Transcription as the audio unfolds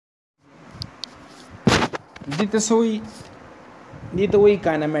دې ته څه وایي؟ دې ته وایي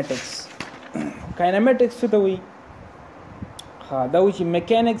کاینامیټکس. کاینامیټکس څه ته وایي؟ دا وایي چې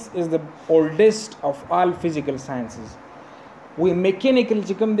میکانکس از د اولډسټ اف آل فزیکل ساینسز. وایي میکینیکل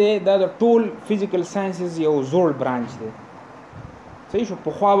چې کوم دی دا د ټول فزیکل ساینسز یو زوړ برانچ دی. صحیح شو.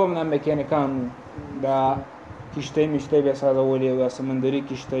 پخوا به هم دا میکانیکانو دا کشتۍ مشتۍ به سازولې او دا سمندري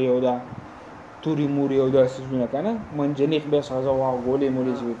کشتۍ او دا توري موري او دا څیزونه که نه منجنیق به سازوه او ګولې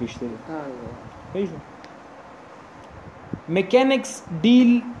مولې چې به کشتۍ. صحیح شو. Mechanics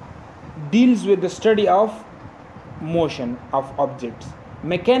deals with the study of motion of objects.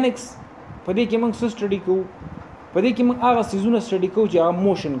 Mechanics په دې کې موږ څه سټډي کوو؟ په دې کې موږ هغه څیزونه سټډي کوو چې هغه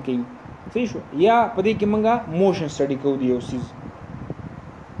موشن کوي. صحیح شو. یا په دې کې موږ موشن سټډي کوو د یو څیز.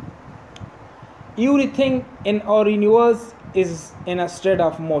 Everything in our universe is in a state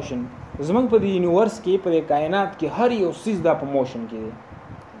of motion. زمونږ په دې یونیورس کې په دې کائنات کې هر یو څیز دا په موشن کې دی.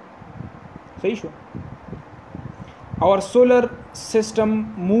 صحیح شو. Our solar system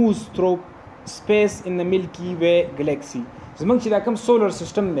moves through space in the Milky Way galaxy. زمونږ چې دا کوم سولر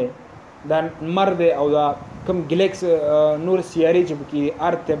سیستم دی دا لمر دی او دا کوم ګلیکس نور سیارې چې پکې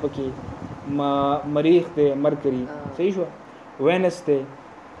ارت دی پکې مریخ دی مرکري. صحیح شو. وینس دی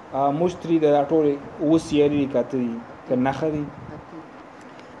مشتري د ټولې اوه سیارې دي که اته دي که نښه دي.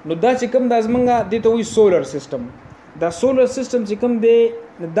 نو دا چې کوم دا زمونږ دې ته وایي سولر سیستم. دا سولر سیستم چې کوم دی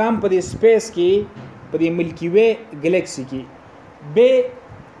دا هم په دې سپیس کې په دې ملکی وی ګلیکسي کې به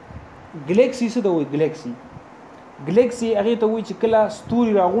ګلیکسي څه ته وایي؟ ګلیکسي هغې ته وایي چې کله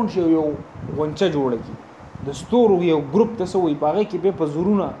ستوري راغونډ شي یو غونچه جوړه کړي د ستورو یو ګروپ ته څه وایي؟ په هغې کې بیا په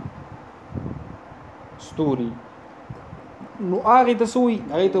زرونه ستوري. نو هغې ته څه وایي؟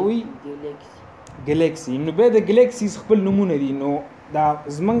 هغې ته وایي ګلیکسي. نو بیا د ګلیکسیز خپل نومونه دي. نو دا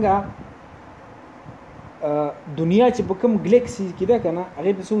زمونږ دنیا چې په کوم ګلیکسي کې ده که نه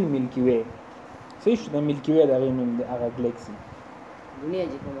هغې ته څه وایي؟ ملکی وی. صحیح شو. د ملکی وی د هغې نوم دی هغه ګلیکسي. دنیا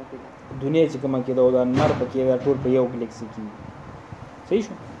چې کومه کې ده او دا لمر پکې دا ټول په یو ګلیکسي کې. صحیح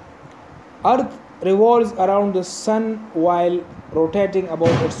شو. Earth revolves around the sun while rotating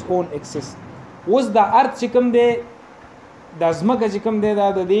about its own axis. اوس دا ارت چې کوم دی دا ځمکه چې کوم دی دا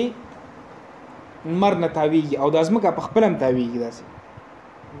د دې لمر نه تاویږي او دا ځمکه په خپله هم تاویږي داسې.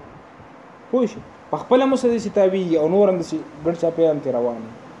 پوه شو. په خپله هم اوس داسې تاویږي او نور هم داسې ګډ چاپېره هم ترې روان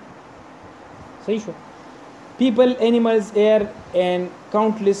وي. صحیح شو. People, animals, air and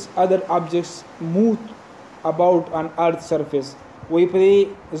countless other objects move about on Earth's surface. وی په دې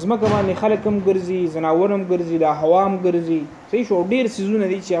ځمکه باندې خلک هم ګرځي، ځناور هم ګرځي، دا هوا هم ګرځي. صحیح شو. ډېر څیزونه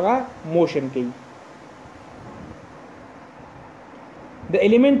دي چې هغه موشن کوي. The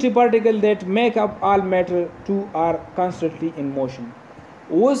elementary particles that make up all matter too are constantly in motion.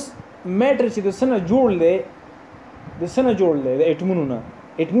 اوس میټر چې د څه نه جوړ دی د څه نه جوړ دی؟ د اټمونو نه.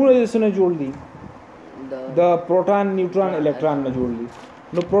 اټمونه د څه نه جوړ دي؟ د پروټان نیوټران الکتران نه جوړ دي.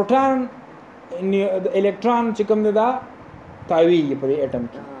 نو پروټان الکتران چې کوم دی دا تاویږي په دې اټم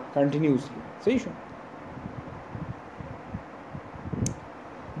کې کنټینیوسلی. صحیح شو.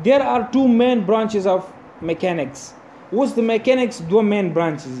 There are two main branches of mechanics. اوس د میکانکس دوه مین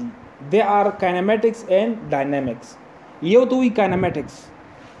برانچز دي. they are kinematics and dynamics. یو ته وایي کاینامیټکس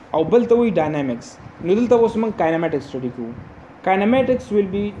او بل ته وایي ډاینامیکس. نو دلته اوس موږ کاینامیټکس سټډي کوو. Kinematics will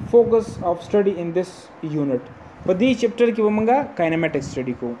be focus of study in this unit. په دې چپټر کې به موږ کاینامیټکس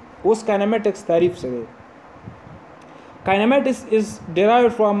سټډي کوو. اوس کاینامیټکس تعریف څه دی؟ Kinematics is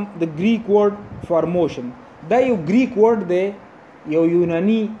derived from the Greek word for motion. دا یو ګریک ورډ دی، یو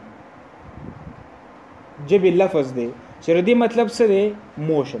یونانی جبې لفظ دی چې د دې مطلب څه دی؟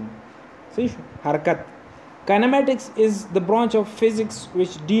 موشن. صحیح شو. حرکت. Kinematics is the branch of physics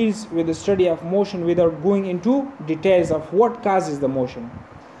which deals with the study of motion without going into details of what causes the motion.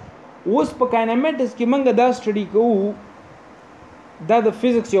 اوس په کاینامیټکس کې موږ دا سټډي کوو، دا د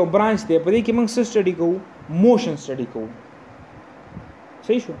فزیکس یو برانچ دی، په دې کې موږ څه سټډي کوو؟ موشن سټډي کوو.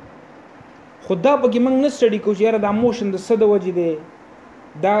 صحیح شو. خو دا پکې موږ نه سټډي کوو چې یاره دا موشن د څه د وجې دی،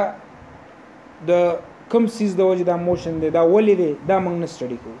 دا د کوم څیز د وجې دا موشن دی، دا ولې دی، دا موږ نه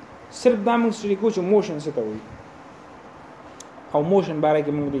سټډي کوو. صرف دا موږ سټډي کوو چې موشن څه ته وایي او موشن باره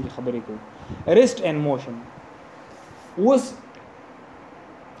کې موږ دې کې خبرې کوو. ریسټ اینډ موشن. اوس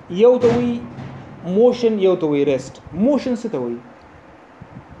یو ته وایي موشن، یو ته وایي ریسټ. موشن څه ته وایي؟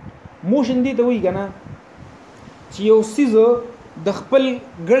 موشن دې ته وایي که نه چې یو څیز د خپل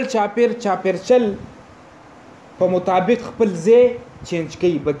ګړ چاپېرچل په مطابق خپل ځای چینج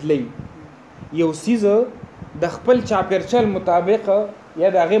کوي، بدلوي. یو څیز د خپل چاپېرچل مطابق یا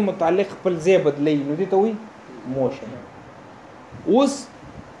د هغې متعلق خپل ځای بدلوي، نو دې ته وایي موشن. اوس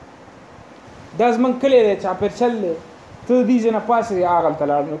دا زمونږ کلی دی، چاپېرچل دی، ته دې ځای نه پاسې دی هغلته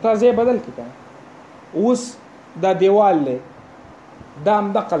لاړ، نو تا ځای بدل کړي که نه. اوس دا دیوال دی دا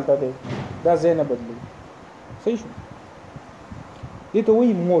هم دقلته دی دا ځای نه بدلوي صحیح شو دې ته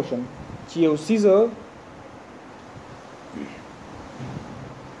وایي موشن چې یو څیز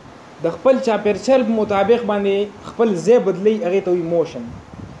د خپل چاپېرچل په مطابق باندې خپل ځای بدلی هغې ته وایي موشن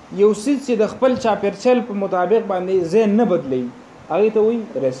یو څیز چې د خپل چاپېرچل په مطابق باندې ځای نه بدلی هغې ته وایي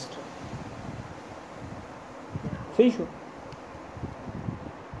ریسټ صحیح شو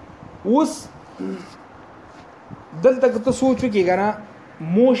اوس دلته که ته سوچ وکړې که نه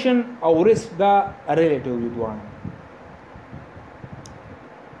موشن او ریسټ دا ریلیټیو دي دواړه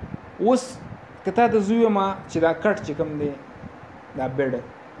اوس که تا ته زه ووایم چې دا کټ چې کوم دی دا بیډ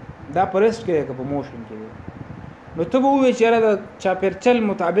دا په ریسټ کې دی که په موشن کې دی نو ته به ووایې چې یاره د چاپېرچل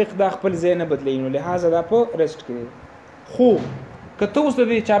مطابق دا خپل ځای نه بدلوي نو لحاظه دا په ریسټ کې دی خو که ته اوس د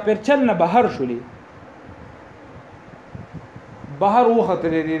دې چاپېرچل نه بهر شولې بهر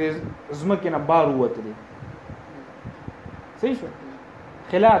وختلې د ځمکې نه بار ووتلې صحیح شو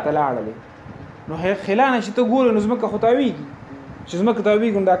خلا ته لاړلې نو خلا نه چې ته ګورې نو ځمکه خو تاویږي چې ځمکه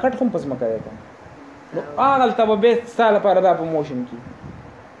تاویږي نو دا کټ خو هم په ځمکه دی که نو هغلته به بیا ستا لپاره دا په موشن کې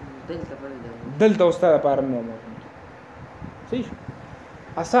دلته او ستا لپاره نه موشن کې صحیح شو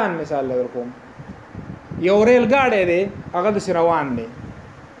آسان مثال در کوم یو ریل ګاډی دی هغه داسې روان دی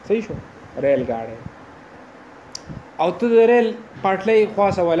صحیح شو ریل ګاډی او ته د ریل پټلۍ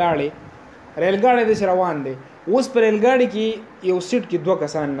خواصه ولاړې ریل ګاډی داسې روان دی اوس په ریل ګاډي کې یو سیټ کې دوه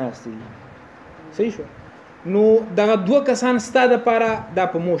کسان ناست دي صحیح شو نو دغه دوه کسان ستا دپاره دا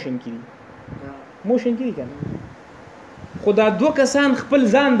په موشن کې دي موشن کې دي که نه خو دا دوه کسان خپل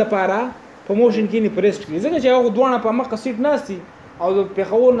ځان دپاره په موشن کې نه په ریسټ کې دي ځکه چې هغه دواړه په مخکې سیټ ناست دي او د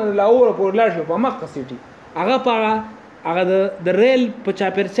پېښور نه د لاهوره پورې لاړ شي په مخکې سیټ دي هغه په هغه د ریل په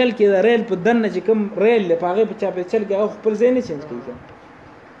چاپېرچل کې د ریل په دننه چې کوم ریل دی په هغې په چاپېرچل کې هغه خپل ځای نه چینج کوي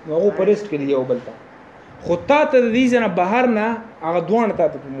نو هغه په ریسټ کې دي یو بل ته خو تا ته د دې ځای نه بهر نه هغه دواړه تا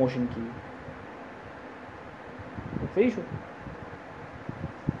ته په موشن کې صحیح شو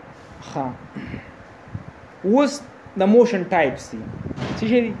ښه اوس د موشن ټایپس دي څه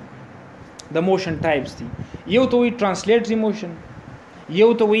شی دي د موشن ټایپس دي یو ته وایي ټرانسلیټري موشن یو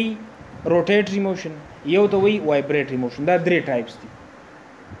ته وایي روټیټري موشن یو ته وایي وایبریټري موشن دا درې ټایپس دي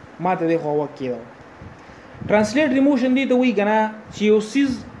ما ته دی خو وخت کېده ټرانسلیټري موشن دې ته وایي که نه چې یو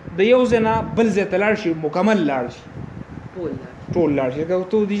څیز د یو ځای نه بل ځای ته لاړ شي مکمل لاړ شي ټول لاړ شي که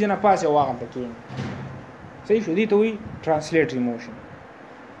ته دې ځای نه پاسې او هغلته کښېنې صحیح شو دې ته وایي ټرانسلیټري موشن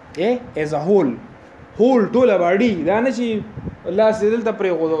ایز ا هول ټوله باډي دا نه چې لاس دې دلته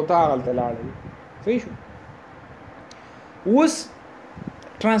پرېښود او ته هغلته لاړې صحیح شو اوس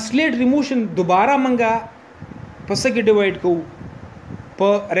ټرانسلیټري موشن دوباره موږ په څه کې ډیوایډ کوو په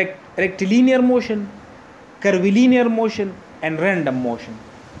ریکټیلینیر موشن کرولینیر موشن and random motion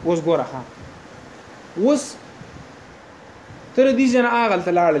اوس ګوره ښه اوس ته د دې ځای نه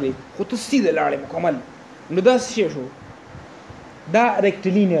هغلته لاړلې خو ته سیده لاړې مکمل نو دا څه شی شو دا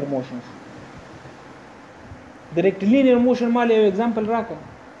ریکټیلینیر موشن د ریکټیلینیر موشن مال یو اگزامپل راکړه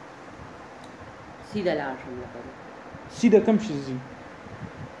سیده لاړ شم سیده کم شي ځي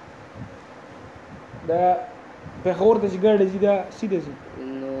دا پېښور ته چې ګاډی ځي دا سیده ځي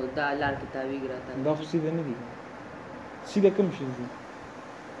نو دا لار کې تاویږي راته دا خو سیده نه دي سیده کم شي ځي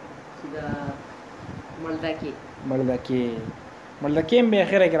سیده ملدکې هم بیا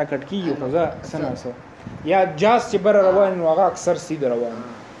اخره کې راکټ کېږي خو زه څه نه څه یا جاز چې بره روان نو هغه اکثر سیده روان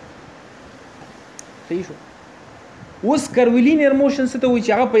صحیح شو اوس کرولینیر موشن څه ته وایي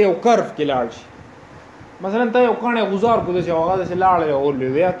چې هغه په یو کرف کې لاړ شي مثلا ته یو کاڼی غوزار کړو داسې هغه داسې لاړی او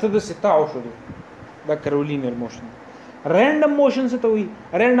ولوېد یا ته داسې تاو شو دا کرولینیر موشن رینډم موشن څه ته وایي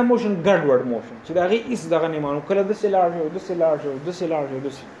رینډم موشن ګډوډ موشن چې د هغې هېڅ دغه نه مانو کله داسې لاړ شو داسې لاړ شو داسې لاړ شو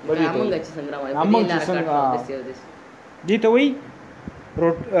داسې دې ته وایي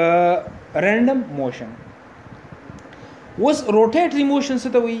رینډم موشن اوس روټیټري موشن څه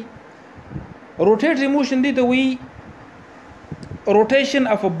ته وایي روټیټري موشن دې ته وایي rotation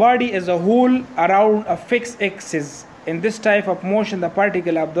of a body as a whole around a fixed axis. In this type of motion the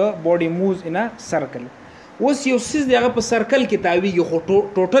particle of the body moves in a circle. اوس یو څیز دی هغه په سرکل کې تاویږي خو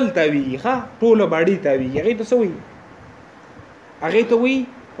ټوټل تاویږي ښه ټوله باډي تاویږي هغې ته څه وایي هغې ته وایي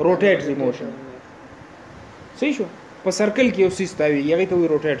روټیټري موشن صحیح شو په سرکل کې یو څیز تاویږي هغې ته وایي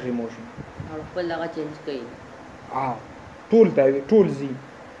روټیټري موشن خپل هغه چینج کوي ټول تاویږي ټول ځي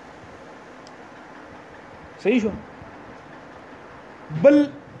صحیح شو بل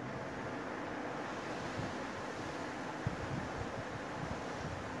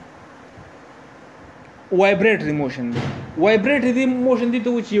وایبریټري موشن دی وایبریټري موشن دی ته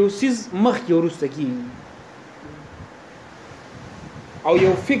وایي چې یو څیز مخکې وروسته کېږي او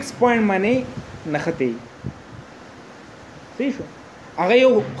یو فکس پوینټ باندې نخته صحیح شو هغه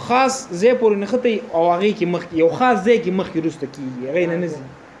یو خاص ځای پورې نخته او هغه کې مخ یو خاص ځای کې مخ وروسته کیږي هغه نه نزي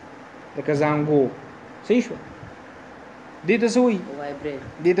لکه زانګو صحیح شو دې ته څه وایي وایبریټ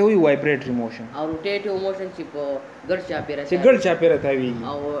دې ته وایي وایبریټري موشن او روټیټیو موشن چې په ګرد چاپیره چې ګرد چاپیره تاویږي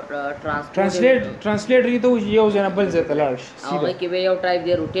او ترانسلیټر یې ته وایي یو ځای نه بل ځای ته لاړ شي هغه کې به یو ټایپ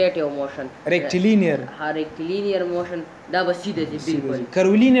دی روټیټیو موشن ریکټیلینیر ریکټیلینیر موشن دا به سیده دی بالکل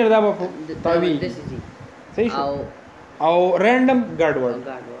کرولینیر دا به تاویږي صحیح شو او رینډم ګډوډ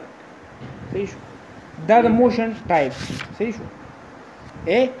صحیح شو دا د موشن ټایپ صحیح شو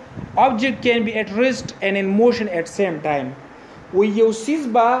A object can be at rest and in motion at same time و یو سیز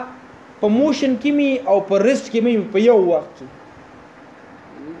با په موشن کې می او په رست کې می په یو وخت کې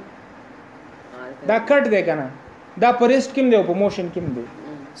دا کټ دی کنه دا په رست کې دی او په موشن کې دی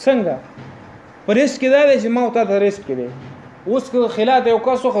څنګه په رست کې دا دی چې ما او تا ته رست کې دی اوس که خلات یو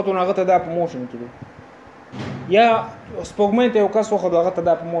کس وختونه هغه ته دا په موشن کې دی یا سپوږمۍ ته یو کس وخت هغه ته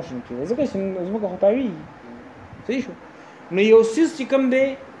دا په موشن کې دی ځکه چې زموږ خطاوي صحیح شو نو یو سیس چې کوم دی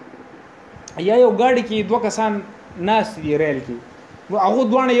یا یو ګاډي کې دوه کسان ناست دي ریل کې نو هغه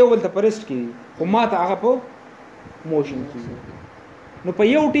دواړه یو بل ته پرست کړي خو ما ته هغه په موشن کې نو په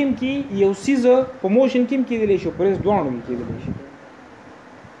یو ټیم کې یو سیز په موشن کې کېدلی شي پرست دواړو کې کېدلی شي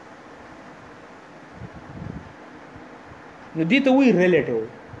نو دې ته وایي ریلیټیو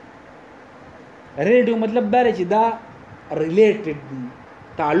ریلیټیو مطلب دا دی چې دا ریلیټډ دي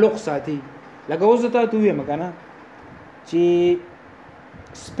تعلق ساتي لکه اوس ته وایم که نه چې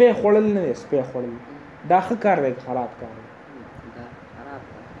سپی خوړل نه دی سپی خوړل دا ښه کار دی که خراب کار دی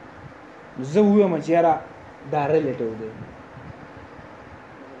زه ووایم چې یاره دا ریلیټیو دی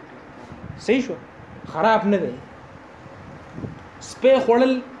صحیح شو خراب نه دی سپی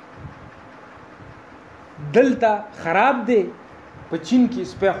خوړل دلته خراب دی په چین کې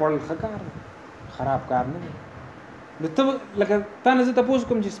سپی خوړل ښه کار دی خراب کار نه دی نو ته لکه تا نه زه تپوس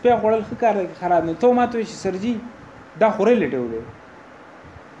کوم چې سپی خوړل ښه کار دی که خراب نه ته ما ته وایي چې سرجي دا خو ریلیټیو دی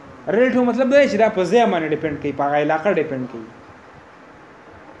ریلیټیو مطلب دا دی چې دا په ځای باندې ډیپینډ کوي په هغه علاقه ډیپینډ کوي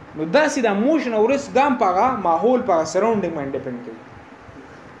نو داسې دا موشن او رسک دا هم په هغه ماحول په هغه سراونډینګ باندې ډیپینډ کوي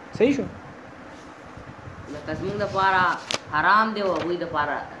صحیح شو لکه زموږ دپاره حرام دی او هغوی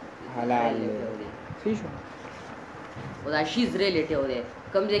دپاره حلال دی صحیح شو او دا شیز ریلیټیو دی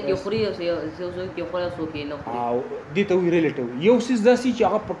کوم ځای کې خوري او څوک کې خوري څوک یې نه خوري او دې ته وایي ریلیټیو یو څیز داسې چې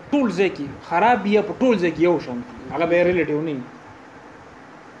هغه په ټول ځای کې خراب یا په ټول ځای کې یو شان هغه به ریلیټیو نه وي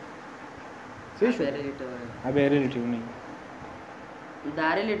صحیح شو هغه به ریلیټیو نه وي دا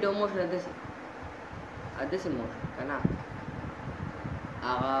ریلیټیو موشن داسې موشن که نه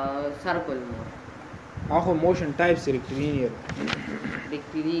هغه سرکل موشن هغه موشن ټایپس ریکټیلینیر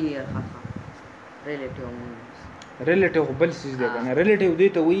ښه ریلیټیو ریلیټیو خو بل څیز دی که نه ریلیټیو دې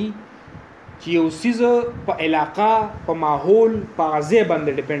ته وایي چې یو څیز په علاقه په ماحول په هغه ځای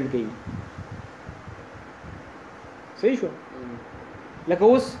باندې ډیپینډ کوي صحیح شو لکه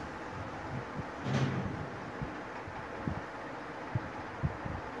اوس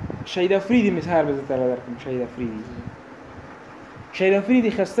شهید افریدي مثال به زه تر درکړم شهید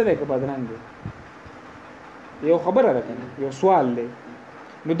افریدي ښایسته دی که بدرنګ دی یو خبره ده که نه یو سوال دی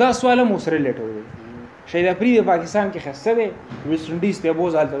نو دا سوال هم اوس ریلیټیو دی شهید افریدي پاکستان کې ښایسته دی ویسټ انډیز ته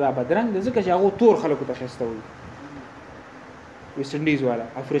بوز هلته دا بدرنګ دی ځکه چې هغو تور خلکو ته ښایسته وایي ویسټ انډیز والا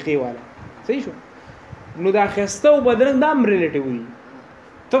افریقې والا صحیح شو نو دا ښایسته او بدرنګ دا هم ریلیټیو دي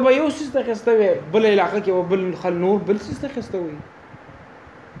ته به یو څیز ته ښایسته وې بله علاقه کې به بل نور بل څیز ته ښایسته وایي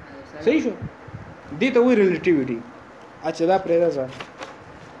صحیح شو دې ته وایي ریلیټیویټي اچھا دا پرېږده ځه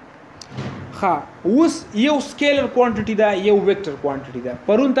ښه اوس یو سکیلر کوانټټي ده یو ویکټر کوانټټي ده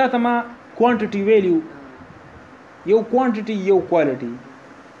پرون تا ته ما کوانټټي ویلیو یو کوانټټي یو کوالټي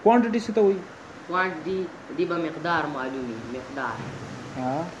کوانټټي څه ته وایي کوانټټي دې به مقدار معلومي مقدار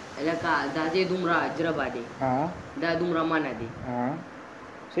لکه دا دې دومره جربه دی دا دومره منه دی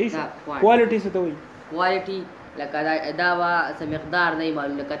صحیح شو کوالټي څه ته وایي کوالټي لکه دا به څه مقدار نه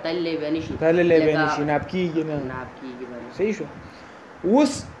معلوم لکه تللی به نشي ناب کېږي نه صحیح شو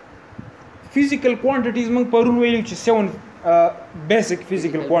اوس فزیکل کوانټټیز موږ پرون ویلو چې 7 بیسیک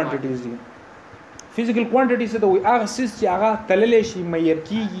فزیکل کوانټټیز دي فزیکل کوانټټي څه ته وایي هغه څیز چې هغه تللی شي معیر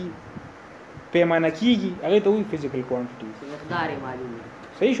کېږي پیمانه کېږي هغې ته وایي فزیکل کوانټټیز مقدار یې معلوم وي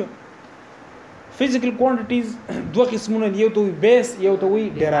صحیح شو فزیکل کوانټټیز دوه قسمونه دي یو ته وایي بیس یو ته وایي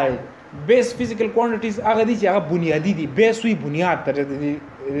ډرایو بیس فزیکل کوانټټیز هغه دي چې هغه بنیادي دي بیس وایي بنیاد ته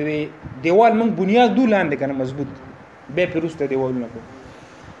دیوال موږ بنیاد دو لاندې که نه مضبوط بیا پرې وروسته دیوالونه کوو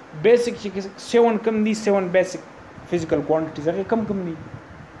بیسک چې 7 کم دي 7 بیسک فزیکل کوانټټیز هغې کم دي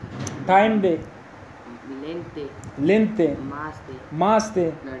ټایم دی length دی mass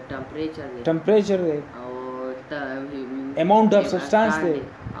دی temperature دی او amount of substance دی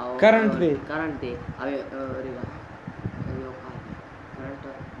current دی او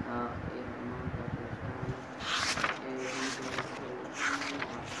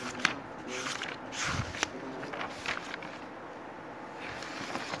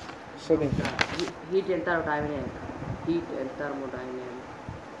heat and thermodynamics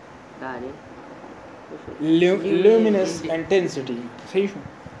داري luminous intensity صحیح شو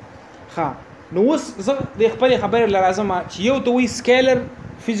ها نو اوس زه د خپل خبرې لازم چې یو ته وی سکیلر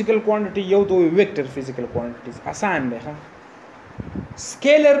فزیکل کوانټیټي یو ته وی ویکټر فزیکل کوانټیټیز آسان دی ها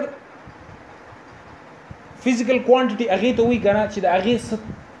سکیلر فزیکل کوانټیټي هغه ته وی کنه چې د هغه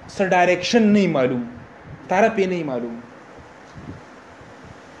څه ډایرکشن نه معلوم طرف یې نه معلوم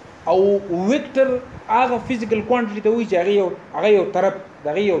او ویکټر هغه فزیکل کوانټیټي ته وی چې هغه یو طرف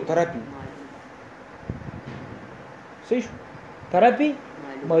دغه یو طرف صحیح شو طرف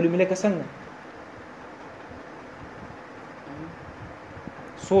معلومه لکه څنګه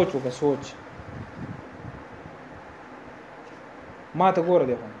سوچ وکړه سوچ ما ته ګوره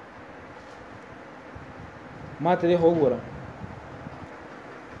دی ما ته دی وګوره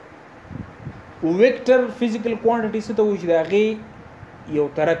ویکټر فزیکل کوانټیټي څه ته وایي چې د هغې یو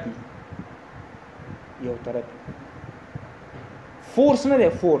طرف فورس نه دی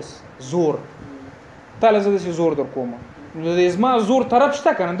فورس زور تاله زه داسې زور در کوم نو د زما زور طرف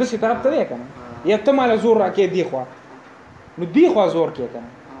شته که نه داسې طرف ته دی که نه یا ته ماله زور راکې دی خوا نو دی خوا زور کې که نه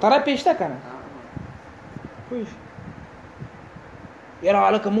طرف یې شته که نه پوه شو یاره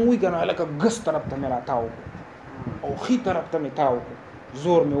هلکه مونږ وایي که نه هلکه ګس طرف ته مې راتاو کړو او ښي طرف ته مې تاو کړو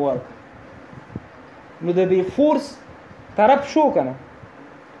زور مې ورکړو نو د دې فورس طرف شو که نه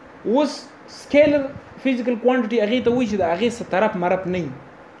اوس سکیلر فزیکل کوانټیټي هغې ته وایي چې د هغې څه طرف مرف نه وي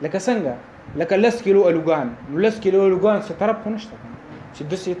لکه څنګه لکه 10 کیلو الوګان نو 10 کیلو الوګان څه طرف خو نشته چې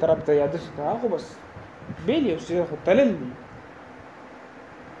داسې طرف ته یا داسې ته هغه بس بیل یو څه خو تلل دي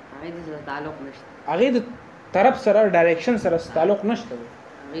هغې د طرف سره ډایرکشن سره تعلق نشته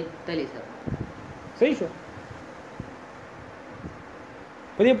دی صحیح شو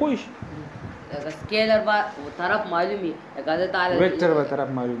په دې پوه شي سکیلر با طرف معلومي ویکټر به طرف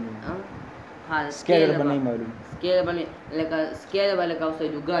معلومي سکیلر به نه معلوم سکیلر به لکه اوس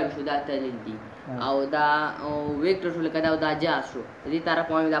لوګان شو دا تلل دي او دا ویکټر شو لکه دا جاز شو دې طرف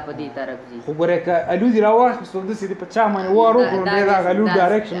معلوم دا په دې طرف ځي خو ګوره که الو دې راواخیستو داسې دې په چا باندې وار وکړو بیا د هغه الو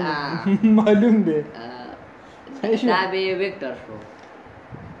ډایرکشن معلوم دی دا به ویکټر شو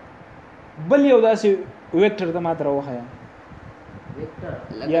بل یو داسې ویکټر ته ماته راوښیه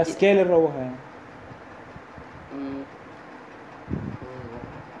یا سکیلر راوښیه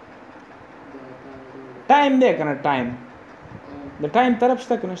ټایم دی که نه ټایم د ټایم طرف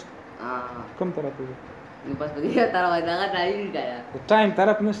شته که نشته کوم طرف دی نو بس په دې طرف دغه ټایم دی د ټایم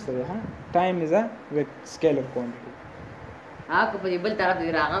طرف نشته دی ها ټایم از ا سکیلر کوانټیټي هغه په بل طرف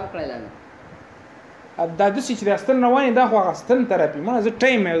دی راغم کړل دا داسې چې د استن روانې دا خو هغه استن طرف وي ما زه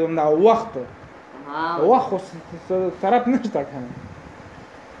ټایم یادوم دا وخت وخت خو طرف نشته که نه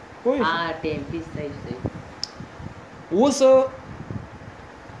پوه شو ټایم پیس صحیح اوس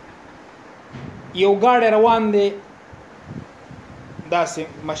یو ګاډی روان دی داسې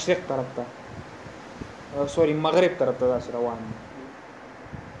مشرق طرف ته سوري مغرب طرف ته داسې روان دی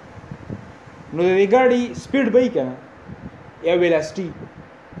نو د دې ګاډي سپیډ به وي که نه یا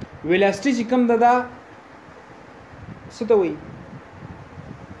ویلاسټي چې کوم ده دا څه ته وایي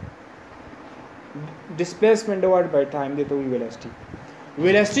ډسپلیسمنټ ډیوایډ بای ټایم دې ته وایي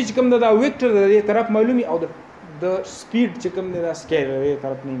ویلاسټي چې کوم ده دا ویکټر د دې طرف معلومي او د سپیډ چې کوم دی دا سکیلر د دې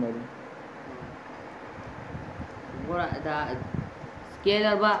طرف نه معلوم دا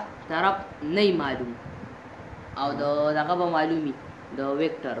سکیلر با طرف نه معلوم او دغه به معلومي د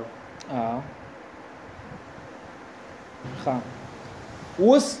ویکټر ښه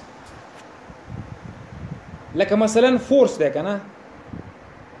اوس لکه مثلا فورس دی که نه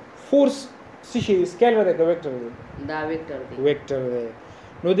فورس څه شی سکیلر دی که ویکټر دی دا ویکټر دی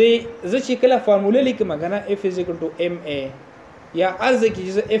نو دی زه چې کله فارموله لیکم که نه اف از ایکول ټو ام ای یا هر ځای کې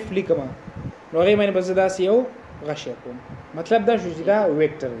چې زه اف لیکم نو هغې باندې به زه داسې یو غشی کوم مطلب دا شو چې دا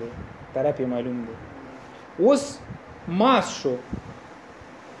ویکټر دی طرف یې معلوم دی اوس ماس شو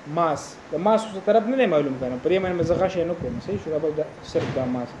ماس د ماس څه طرف نه دی معلوم که نه په دې باندې به زه غشی نه کوم صحیح شو دا به صرف دا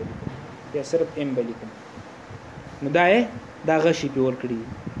ماس به لیکم یا صرف ام به لیکم نو دا غشی پې ورکړي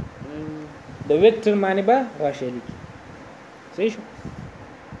د ویکټر باندې به غشی لیکي صحیح شو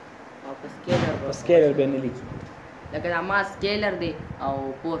په سکیلر به نه لیکي لکه دا ماس سکیلر دی او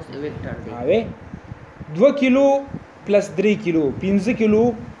فورس ویکټر دی 2 کیلو پلس 3 کیلو 15 کیلو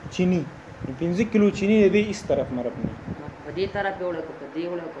چینی 15 کیلو چینی دې اس طرف مرب نه په دې طرف وړه کو په دې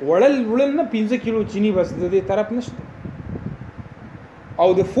وړل نه 15 کیلو چینی بس د دې طرف نشته او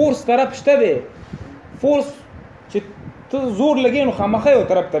د فورس طرف شته دی فورس چې ته زور لګې نو خامخا یو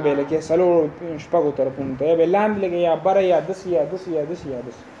طرف ته به لګې سلو شپږو طرفونو ته به لاندې لګې یا بره یا دس یا دس یا دس یا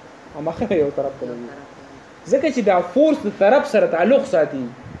دس خامخا یو طرف ته لګې ځکه چې دا فورس د طرف سره تعلق ساتي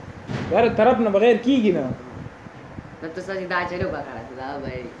هر طرف نه بغیر کیږي نه نو ته سړي دا چلو وکړه دا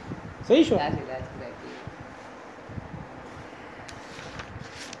به صحیح شو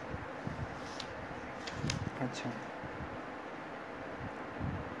اچھا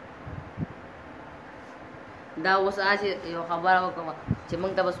دا اوس اسی یو خبره وکم چې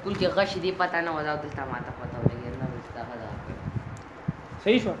موږ ته سکول کې غش دی پتا نه ودا دلته ماته پتا ولګي نه وستا خدا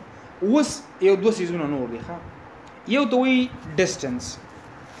صحیح شو اوس یو دوه سيزونه نور دي ښا یو ته وی ډیسټنس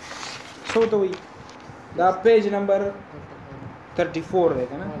څه ته وی دا پیج نمبر 34 دی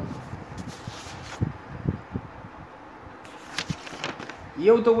کنه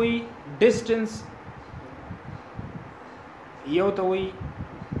یو ته وی ډیسټنس یو ته وی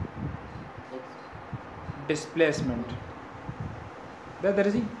displacement دا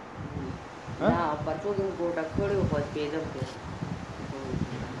درځي ها پرڅو کوم کوټه کړو په پیجم کې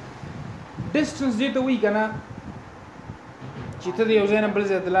distance دې ته وی کنه چې ته یو ځای نه بل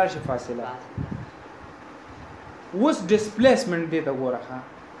ځای ته لاړ شي فاصله وس displacement دې ته ګوره ها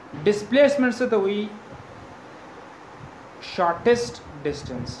displacement څه ته وی shortest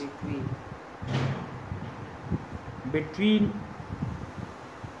distance between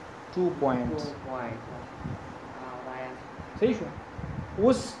 2 points صحیح شو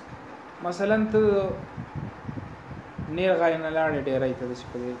اوس مثلا ته نیر غای نه لاړې ډېرای ته د څه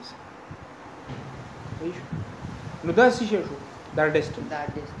پدې صحیح شو نو دا څه شو دا ډیسټنس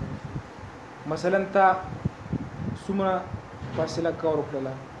مثلا تا څومره فاصله کور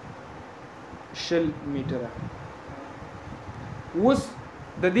کړله 100 میټره اوس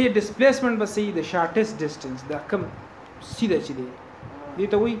د دې ډیسپلیسمنت به سي د شارټیسټ ډیسټنس دا کم سیده چې دی دې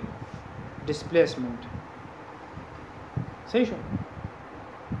ته وایي ډیسپلیسمنت صحیح شو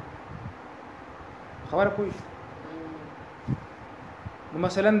خبره پوه نو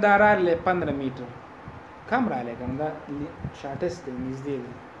مثلا دا راغلی 15 میټر کم راغلی کنه دا شارټیسټ دی نږدې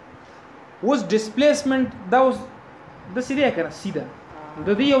دی اوس ډیسپلیسمنت دا اوس داسې دی کنه سیده د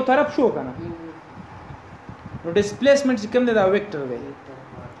دې یو طرف شو کنه نو ډیسپلیسمنت چې کوم دی دا ویکټر دی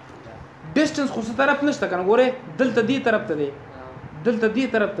ډیسټنس خو څه طرف نشته کنه ګوره دلته دې طرف ته دی دلته دې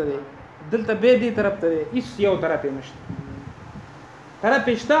طرف ته دی دلته به دې طرف ته دی هیڅ یو طرف یې نشته طرف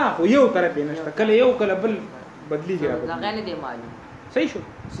شته خو یو طرف یې نشته کله یو کله بل بدلیږي دا غیر دی معلوم صحیح شو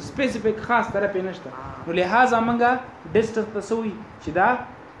سپیسیفیک خاص طرف یې نشته نو لہذا موږ ډیسټنس ته سوي چې دا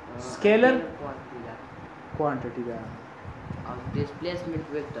سکیلر کوانټیټي ده او ډیسپلیسمنت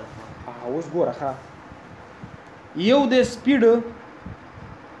ویکټر اوس ګوره ښه یو د سپیډ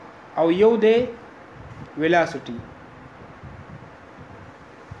او یو د ویلاسټي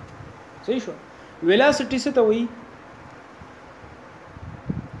صحیح شو ویلاسټي څه ته وایي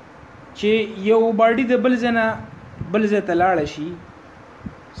چې یو باډي د بل ځای نه بل ځای ته لاړه شي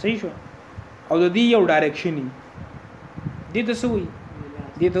صحیح شو او د دې یو ډایرکشن وي دې ته څه وایي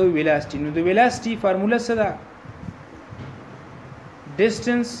دې ته وایي ویلاسټي نو د ویلاسټي فارموله څه ده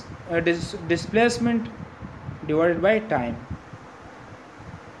distance displacement divided by time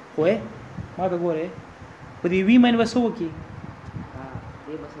وای ما ته ګوره په دې وی مین وسو کی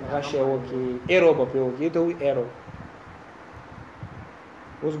راشه وکی ایرو په وکی ته وی ایرو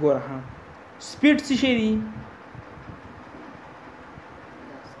اوس ګوره ها سپیډ څه شي دی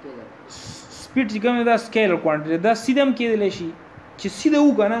سپیډ چې کوم دا سکیلر کوانټیټي دا سیدم کېدل شي چې سیده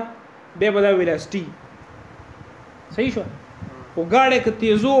وکنه به بدا ویلاسټي صحیح شو او ګاډه ک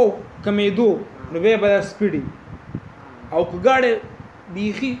تیزو کمیدو نو به بدا سپیډي او ک ګاډه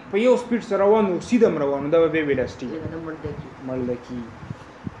بیخي په یو سپیډ سره روانو سیدم روانو دا به ویلاسټي ملکی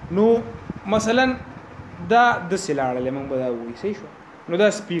نو مثلا دا د سلاړه لمن بدا وې صحیح شو نو دا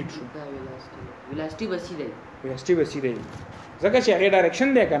سپیډ شو ویلاسټي بسی دی ځکه چې هغه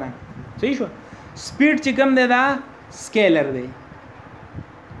ډایرکشن دی کنه صحیح شو سپیډ چې کوم دی دا سکیلر دی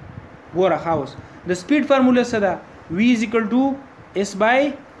ګوره خاوس د سپیډ فارموله څه ده v is equal to s by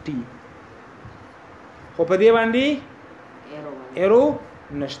t خو په دې باندې ایرو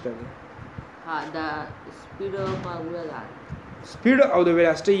نشته دی ها دا سپیډ فارموله ده سپیډ او د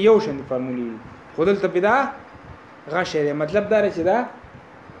ویلاسټي یو شان فارمولې خو دلته پیدا غشه دی مطلب دا چې دا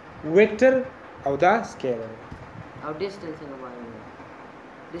ویکټر او دا سکیلر او ډیسټنس نه وایي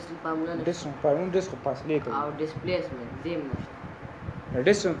ډیسټنس فارموله نه ډیسټنس خو فاصله ته او ډیسپلیسمنت دیم نشته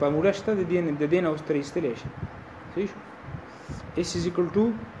ډیسټنس فارموله شته د دین اوس تر ایستلې شي صحیح شو s is equal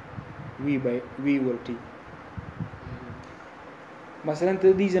to وی ور ټي مثلا ته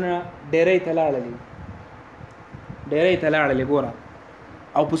دې ځنه ډېرې تلاړلې ګوره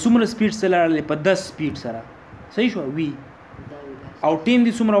او په څومره سپیډ سره لاړلې په 10 سپیډ سره صحیح شو وی او ټیم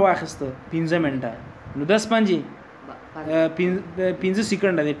دې څومره واخیسته 15 منټه نو 10 پنځه 15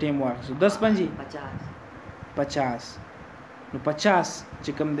 سکند دې ټیم واخیسته 10 پنځه 50 نو 50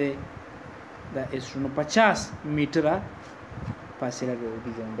 چې کوم دی دا اس نو 50 میټره فاصله دی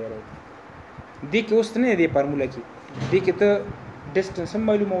دې ځنه ډېرې دې کې اوس نه دی فارموله کې دې کې ته ډیسټنس هم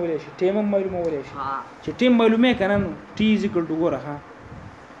معلومولای شي ټیم هم معلومولای شي چې ټیم معلومه کنه نو ټي از ایکوال ټو ګوره ها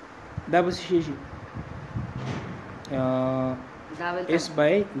دا به شي اس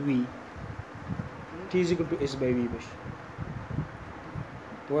بای وی ټي از ایکوال ټو اس بای وی بشي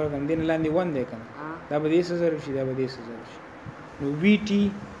ګوره کوم دین لاندې 1 دی کنه دا به 10000 شي دا به 10000 شي نو وی ټي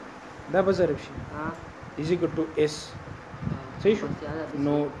دا به ضرب شي از ایکوال ټو اس صحیح شو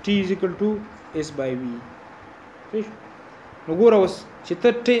نو ټي از ایکوال ټو اس بای وی صحیح شو نو ګوره اوس چې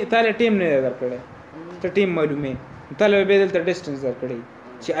تاله ټیم نه درکړی ته ټیم معلومې تاله به دلته ډیسټنس درکړی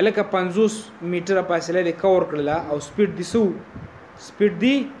چې الکه 50 میټره فاصله دې کور کړله او سپیډ دې سپیډ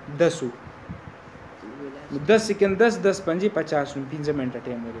دې 10 10 سکند 10 5 50 15 منټه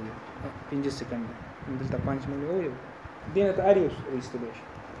ټیم لري 15 سکند دلته 5 منټه وایي دینه ته اړ ایستلی شي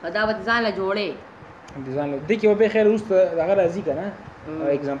دا به ځان له جوړې ځان له دې کې به خیر وروسته هغه راځي که نه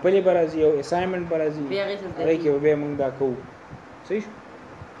اگزامپل یې به راځي او اساینمنټ به راځي هغې کې به موږ دا کوو صحیح شو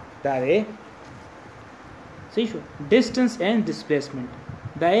دا دی صحیح شو ډسټنس اینڈ ډسپلیسمنټ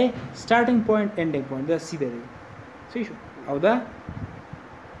دا یې سټارټینګ پوینټ اینډینګ پوینټ دا سیده دی صحیح شو او دا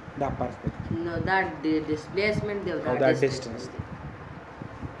فرق دی نو دا ډسپلیسمنټ دی او دا ډسټنس دی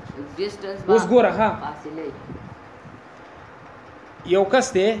اوس ګوره ها یو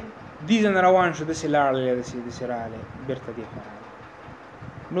کس دی دې ځای نه روان شو داسې لاړلی داسې راغلی بېرته دې خوا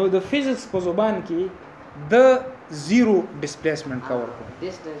نو د فزیکس په زبان کې د زیرو ډسپلیسمنټ کور کړو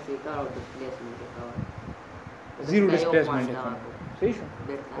زیرو ډسپلیسمنټ یې کور صحیح شو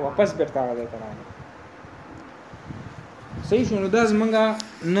واپس بېرته هغه ځای ته راغلی صحیح شو نو دا زمونږ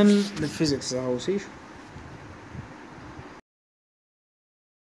نن د فزیکس څخه و صحیح شو